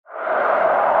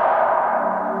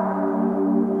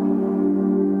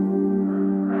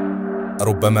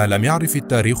ربما لم يعرف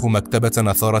التاريخ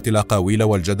مكتبة أثارت الأقاويل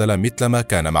والجدل مثلما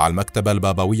كان مع المكتبة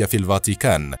البابوية في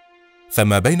الفاتيكان.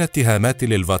 فما بين اتهامات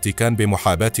للفاتيكان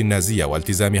بمحاباة النازية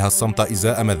والتزامها الصمت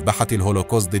إزاء مذبحة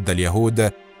الهولوكوست ضد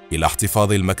اليهود، إلى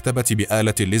احتفاظ المكتبة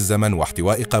بآلة للزمن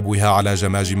واحتواء قبوها على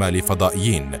جماجم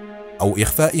لفضائيين، أو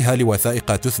إخفائها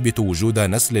لوثائق تثبت وجود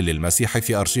نسل للمسيح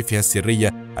في أرشيفها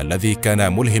السري الذي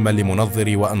كان ملهما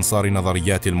لمنظري وأنصار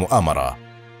نظريات المؤامرة.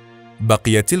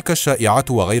 بقيت تلك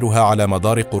الشائعات وغيرها على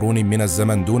مدار قرون من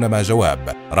الزمن دون ما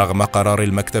جواب، رغم قرار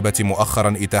المكتبة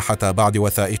مؤخرا إتاحة بعض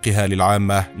وثائقها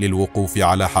للعامة للوقوف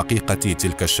على حقيقة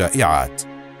تلك الشائعات.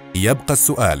 يبقى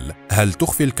السؤال: هل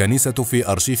تخفي الكنيسة في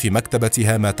أرشيف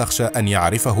مكتبتها ما تخشى أن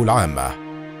يعرفه العامة؟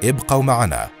 ابقوا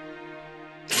معنا.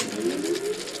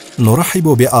 نرحب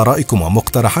بآرائكم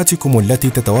ومقترحاتكم التي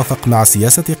تتوافق مع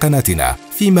سياسة قناتنا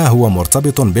فيما هو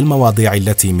مرتبط بالمواضيع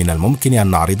التي من الممكن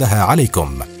أن نعرضها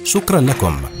عليكم. شكرا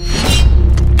لكم.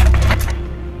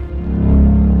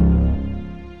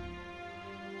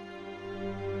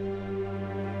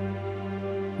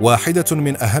 واحدة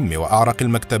من أهم وأعرق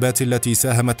المكتبات التي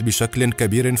ساهمت بشكل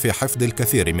كبير في حفظ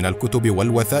الكثير من الكتب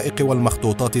والوثائق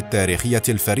والمخطوطات التاريخية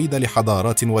الفريدة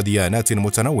لحضارات وديانات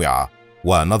متنوعة.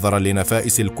 ونظرا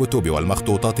لنفائس الكتب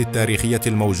والمخطوطات التاريخية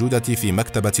الموجودة في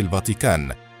مكتبة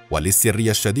الفاتيكان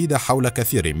وللسرية الشديدة حول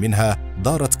كثير منها،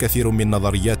 دارت كثير من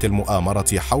نظريات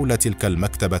المؤامرة حول تلك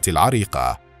المكتبة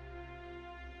العريقة.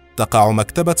 تقع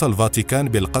مكتبة الفاتيكان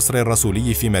بالقصر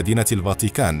الرسولي في مدينة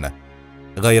الفاتيكان،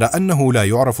 غير أنه لا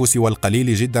يعرف سوى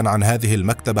القليل جدا عن هذه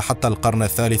المكتبة حتى القرن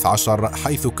الثالث عشر،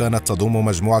 حيث كانت تضم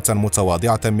مجموعة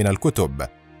متواضعة من الكتب،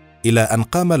 إلى أن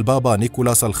قام البابا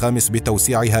نيكولاس الخامس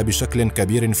بتوسيعها بشكل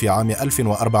كبير في عام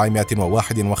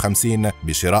 1451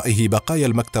 بشرائه بقايا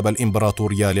المكتبة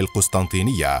الإمبراطورية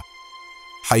للقسطنطينية،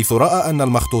 حيث رأى أن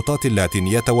المخطوطات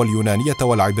اللاتينية واليونانية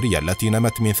والعبرية التي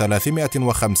نمت من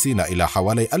 350 إلى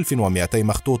حوالي 1200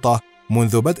 مخطوطة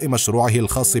منذ بدء مشروعه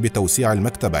الخاص بتوسيع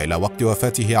المكتبة إلى وقت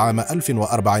وفاته عام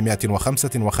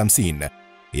 1455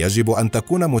 يجب أن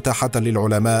تكون متاحة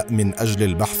للعلماء من أجل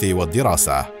البحث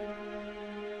والدراسة.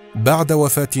 بعد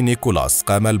وفاة نيكولاس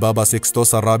قام البابا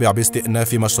سيكستوس الرابع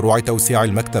باستئناف مشروع توسيع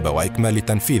المكتبة وإكمال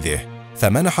تنفيذه،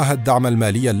 فمنحها الدعم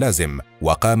المالي اللازم،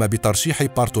 وقام بترشيح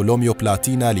بارتولوميو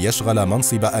بلاتينا ليشغل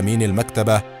منصب أمين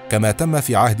المكتبة، كما تم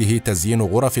في عهده تزيين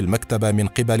غرف المكتبة من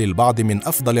قبل البعض من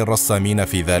أفضل الرسامين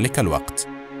في ذلك الوقت.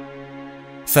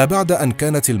 فبعد أن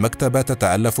كانت المكتبة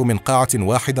تتألف من قاعة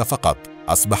واحدة فقط،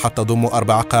 أصبحت تضم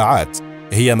 4 قاعات،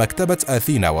 هي مكتبة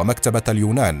أثينا ومكتبة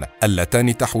اليونان،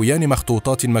 اللتان تحويان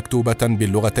مخطوطات مكتوبة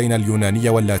باللغتين اليونانية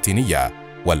واللاتينية،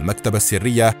 والمكتبة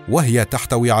السرية، وهي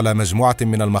تحتوي على مجموعة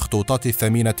من المخطوطات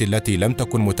الثمينة التي لم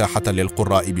تكن متاحة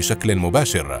للقراء بشكل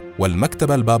مباشر،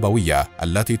 والمكتبة البابوية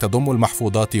التي تضم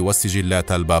المحفوظات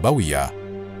والسجلات البابوية.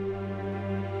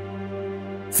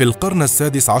 في القرن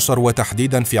السادس عشر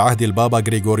وتحديدا في عهد البابا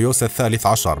غريغوريوس الثالث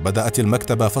عشر بدأت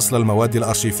المكتبة فصل المواد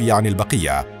الأرشيفية عن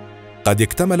البقية. قد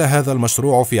اكتمل هذا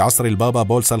المشروع في عصر البابا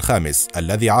بولس الخامس،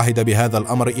 الذي عهد بهذا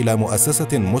الأمر إلى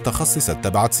مؤسسة متخصصة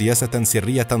اتبعت سياسة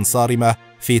سرية صارمة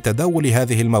في تداول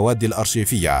هذه المواد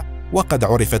الأرشيفية، وقد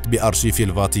عرفت بأرشيف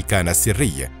الفاتيكان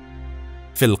السري.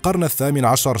 في القرن الثامن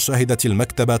عشر شهدت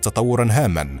المكتبة تطورا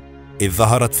هاما، إذ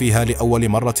ظهرت فيها لأول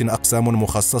مرة أقسام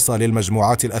مخصصة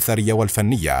للمجموعات الأثرية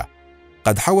والفنية.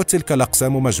 قد حوت تلك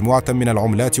الأقسام مجموعة من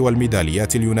العملات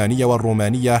والميداليات اليونانية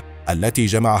والرومانية التي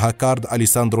جمعها كارد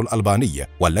أليساندرو الألباني،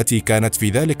 والتي كانت في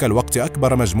ذلك الوقت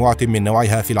أكبر مجموعة من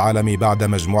نوعها في العالم بعد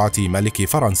مجموعة ملك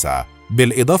فرنسا،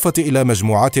 بالإضافة إلى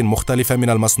مجموعات مختلفة من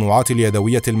المصنوعات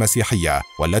اليدوية المسيحية،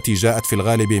 والتي جاءت في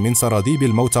الغالب من سراديب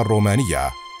الموتى الرومانية.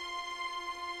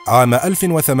 عام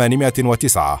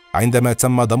 1809 عندما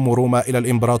تم ضم روما إلى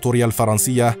الإمبراطورية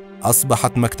الفرنسية،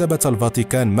 أصبحت مكتبة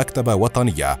الفاتيكان مكتبة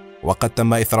وطنية، وقد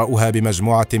تم إثراؤها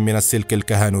بمجموعة من السلك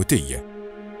الكهنوتي.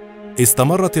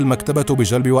 استمرت المكتبة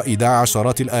بجلب وإيداع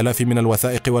عشرات الآلاف من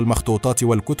الوثائق والمخطوطات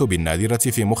والكتب النادرة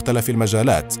في مختلف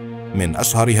المجالات، من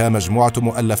أشهرها مجموعة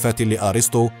مؤلفات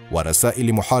لأرسطو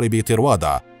ورسائل محاربي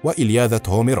طروادا وإلياذة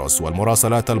هوميروس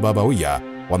والمراسلات البابوية،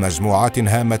 ومجموعات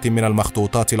هامة من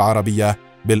المخطوطات العربية،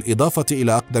 بالإضافة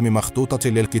إلى أقدم مخطوطة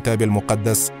للكتاب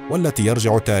المقدس والتي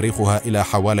يرجع تاريخها إلى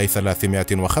حوالي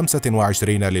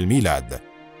 325 للميلاد.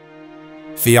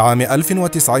 في عام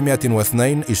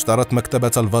 1902 اشترت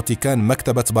مكتبة الفاتيكان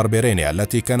مكتبة بربريني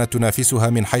التي كانت تنافسها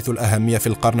من حيث الأهمية في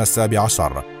القرن السابع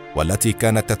عشر، والتي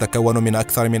كانت تتكون من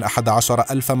أكثر من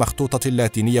 11,000 مخطوطة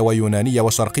لاتينية ويونانية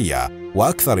وشرقية،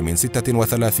 وأكثر من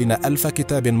 36,000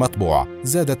 كتاب مطبوع،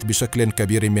 زادت بشكل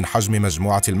كبير من حجم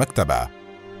مجموعة المكتبة.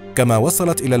 كما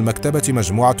وصلت إلى المكتبة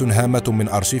مجموعة هامة من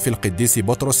أرشيف القديس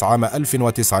بطرس عام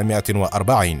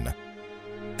 1940.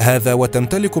 هذا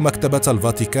وتمتلك مكتبة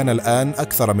الفاتيكان الآن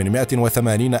أكثر من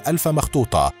 180 ألف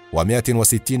مخطوطة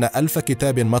و160 ألف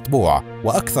كتاب مطبوع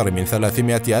وأكثر من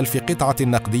 300 ألف قطعة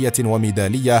نقدية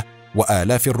وميدالية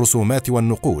وآلاف الرسومات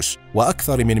والنقوش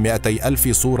وأكثر من 200 ألف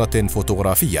صورة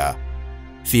فوتوغرافية.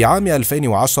 في عام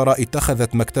 2010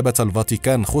 اتخذت مكتبة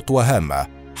الفاتيكان خطوة هامة،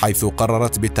 حيث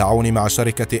قررت بالتعاون مع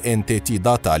شركة NTT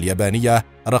داتا اليابانية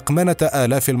رقمنة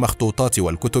آلاف المخطوطات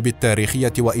والكتب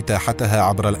التاريخية وإتاحتها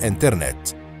عبر الإنترنت.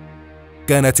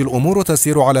 كانت الأمور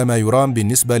تسير على ما يرام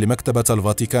بالنسبة لمكتبة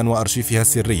الفاتيكان وأرشيفها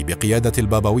السري بقيادة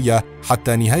البابوية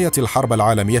حتى نهاية الحرب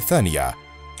العالمية الثانية،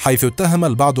 حيث اتهم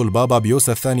البعض البابا بيوس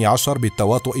الثاني عشر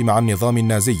بالتواطؤ مع النظام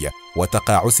النازي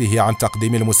وتقاعسه عن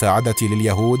تقديم المساعدة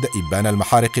لليهود إبان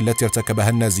المحارق التي ارتكبها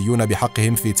النازيون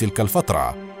بحقهم في تلك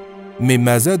الفترة.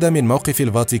 مما زاد من موقف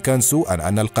الفاتيكان سوءا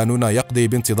أن القانون يقضي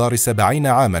بانتظار 70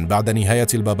 عاما بعد نهاية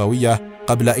البابوية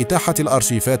قبل إتاحة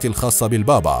الأرشيفات الخاصة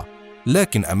بالبابا.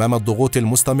 لكن أمام الضغوط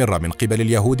المستمرة من قبل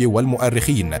اليهود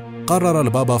والمؤرخين، قرر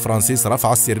البابا فرانسيس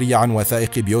رفع السرية عن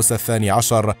وثائق بيوس الثاني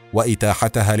عشر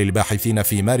وإتاحتها للباحثين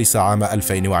في مارس عام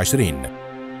 2020.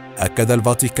 أكد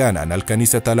الفاتيكان أن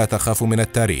الكنيسة لا تخاف من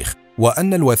التاريخ،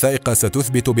 وأن الوثائق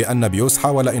ستثبت بأن بيوس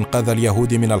حاول إنقاذ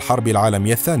اليهود من الحرب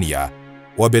العالمية الثانية.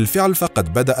 وبالفعل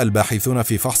فقد بدأ الباحثون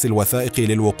في فحص الوثائق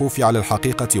للوقوف على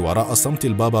الحقيقة وراء صمت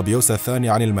البابا بيوس الثاني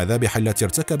عن المذابح التي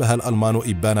ارتكبها الألمان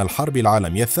إبان الحرب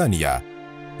العالمية الثانية،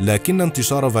 لكن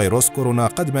انتشار فيروس كورونا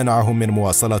قد منعهم من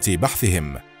مواصلة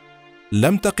بحثهم.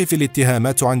 لم تقف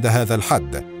الاتهامات عند هذا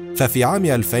الحد، ففي عام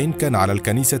 2000 كان على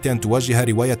الكنيسة أن توجه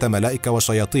رواية ملائكة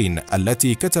وشياطين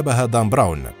التي كتبها دان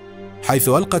براون، حيث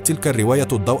ألقت تلك الرواية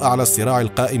الضوء على الصراع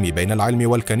القائم بين العلم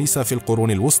والكنيسة في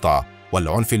القرون الوسطى،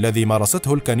 والعنف الذي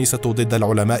مارسته الكنيسة ضد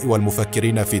العلماء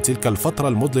والمفكرين في تلك الفترة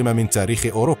المظلمة من تاريخ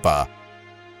أوروبا،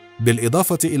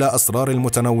 بالإضافة إلى أسرار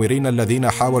المتنورين الذين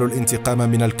حاولوا الانتقام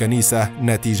من الكنيسة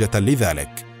نتيجة لذلك.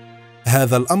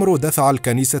 هذا الأمر دفع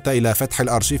الكنيسة إلى فتح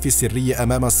الأرشيف السري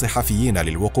أمام الصحفيين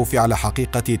للوقوف على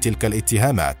حقيقة تلك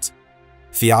الاتهامات.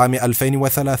 في عام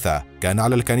 2003 كان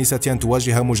على الكنيسة أن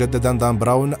تواجه مجددا دان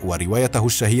براون وروايته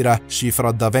الشهيرة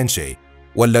شفرة دافنشي،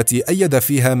 والتي أيد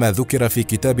فيها ما ذكر في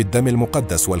كتاب الدم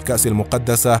المقدس والكأس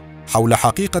المقدسة حول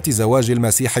حقيقة زواج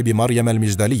المسيح بمريم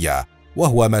المجدلية،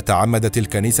 وهو ما تعمدت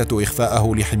الكنيسة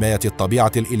إخفاءه لحماية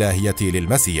الطبيعة الإلهية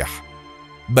للمسيح.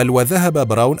 بل وذهب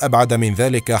براون أبعد من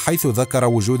ذلك، حيث ذكر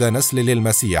وجود نسل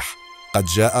للمسيح. قد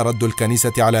جاء رد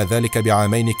الكنيسة على ذلك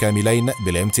بعامين كاملين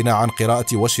بالامتناع عن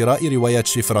قراءة وشراء رواية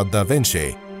شفرة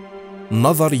دافنشي.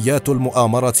 نظريات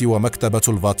المؤامرة ومكتبة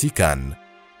الفاتيكان.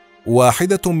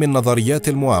 واحدة من نظريات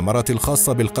المؤامرة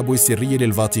الخاصة بالقبو السري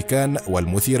للفاتيكان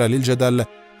والمثيرة للجدل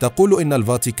تقول إن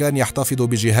الفاتيكان يحتفظ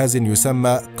بجهاز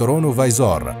يسمى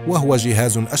كرونوفايزور، وهو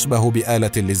جهاز أشبه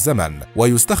بآلة للزمن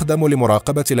ويستخدم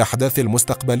لمراقبة الأحداث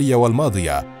المستقبلية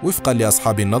والماضية وفقا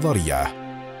لأصحاب النظرية.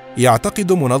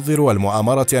 يعتقد منظرو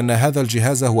المؤامرة أن هذا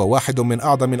الجهاز هو واحد من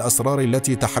أعظم الأسرار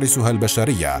التي تحرسها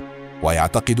البشرية،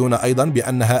 ويعتقدون أيضا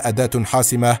بأنها أداة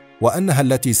حاسمة، وأنها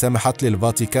التي سمحت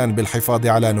للفاتيكان بالحفاظ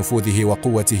على نفوذه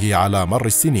وقوته على مر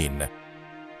السنين.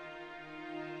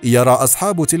 يرى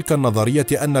أصحاب تلك النظرية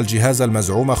أن الجهاز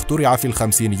المزعوم اخترع في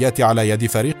الخمسينيات على يد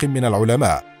فريق من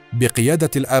العلماء بقيادة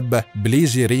الأب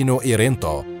بليجيرينو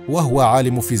إيرينتو، وهو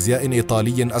عالم فيزياء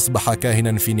إيطالي أصبح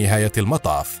كاهنا في نهاية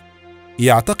المطاف.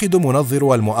 يعتقد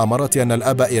منظر المؤامرة أن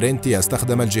الأب إيرينتي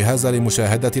استخدم الجهاز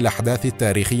لمشاهدة الأحداث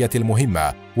التاريخية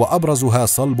المهمة، وأبرزها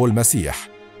صلب المسيح،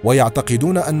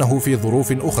 ويعتقدون أنه في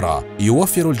ظروف أخرى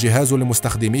يوفر الجهاز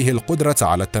لمستخدميه القدرة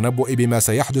على التنبؤ بما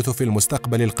سيحدث في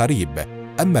المستقبل القريب.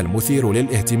 أما المثير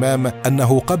للاهتمام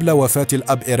أنه قبل وفاة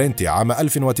الأب إيرينتي عام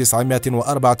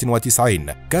 1994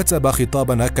 كتب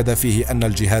خطابا أكد فيه أن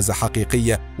الجهاز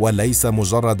حقيقي وليس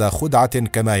مجرد خدعة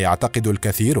كما يعتقد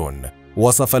الكثيرون.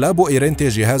 وصف الأب إيرينتي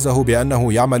جهازه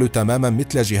بأنه يعمل تماما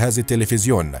مثل جهاز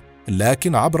التلفزيون،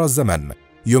 لكن عبر الزمن.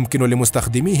 يمكن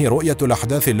لمستخدميه رؤية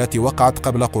الأحداث التي وقعت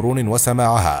قبل قرون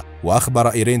وسماعها.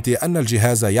 وأخبر إيرينتي أن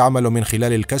الجهاز يعمل من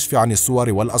خلال الكشف عن الصور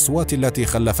والأصوات التي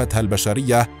خلفتها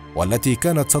البشرية والتي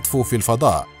كانت تطفو في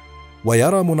الفضاء.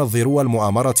 ويرى منظرو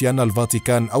المؤامرة أن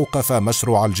الفاتيكان أوقف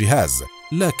مشروع الجهاز،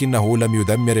 لكنه لم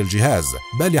يدمر الجهاز،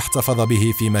 بل احتفظ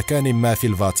به في مكان ما في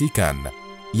الفاتيكان.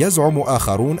 يزعم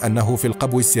آخرون أنه في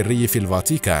القبو السري في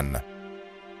الفاتيكان.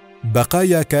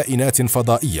 بقايا كائنات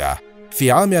فضائية.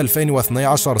 في عام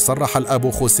 2012 صرح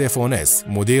الأب خوسيه فونيس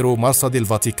مدير مرصد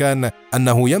الفاتيكان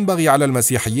أنه ينبغي على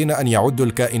المسيحيين أن يعدوا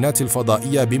الكائنات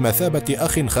الفضائية بمثابة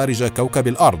أخ خارج كوكب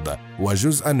الأرض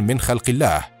وجزءا من خلق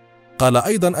الله. قال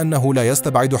أيضا أنه لا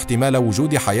يستبعد احتمال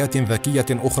وجود حياة ذكية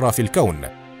أخرى في الكون،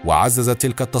 وعززت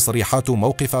تلك التصريحات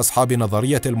موقف أصحاب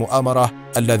نظرية المؤامرة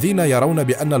الذين يرون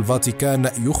بأن الفاتيكان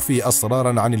يخفي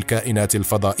أسرارا عن الكائنات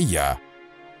الفضائية.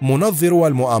 منظرو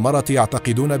المؤامرة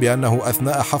يعتقدون بأنه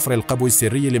أثناء حفر القبو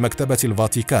السري لمكتبة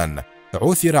الفاتيكان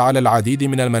عثر على العديد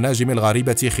من المناجم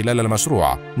الغريبة خلال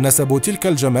المشروع، نسبوا تلك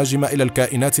الجماجم إلى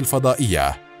الكائنات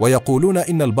الفضائية، ويقولون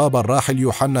إن البابا الراحل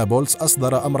يوحنا بولس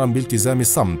أصدر أمرا بالتزام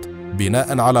الصمت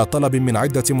بناء على طلب من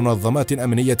عدة منظمات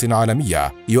أمنية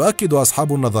عالمية. يؤكد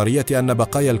أصحاب النظرية أن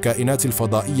بقايا الكائنات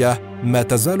الفضائية ما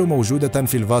تزال موجودة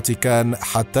في الفاتيكان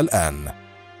حتى الآن.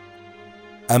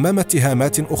 أمام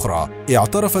اتهامات أخرى،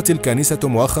 اعترفت الكنيسة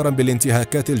مؤخرا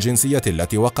بالانتهاكات الجنسية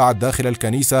التي وقعت داخل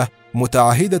الكنيسة،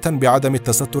 متعهدة بعدم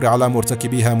التستر على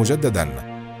مرتكبيها مجددا.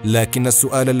 لكن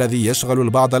السؤال الذي يشغل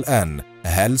البعض الآن: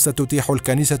 هل ستتيح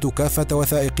الكنيسة كافة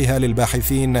وثائقها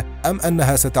للباحثين، أم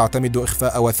أنها ستعتمد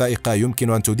إخفاء وثائق يمكن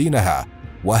أن تدينها؟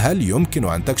 وهل يمكن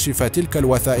أن تكشف تلك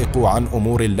الوثائق عن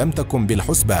أمور لم تكن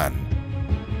بالحسبان؟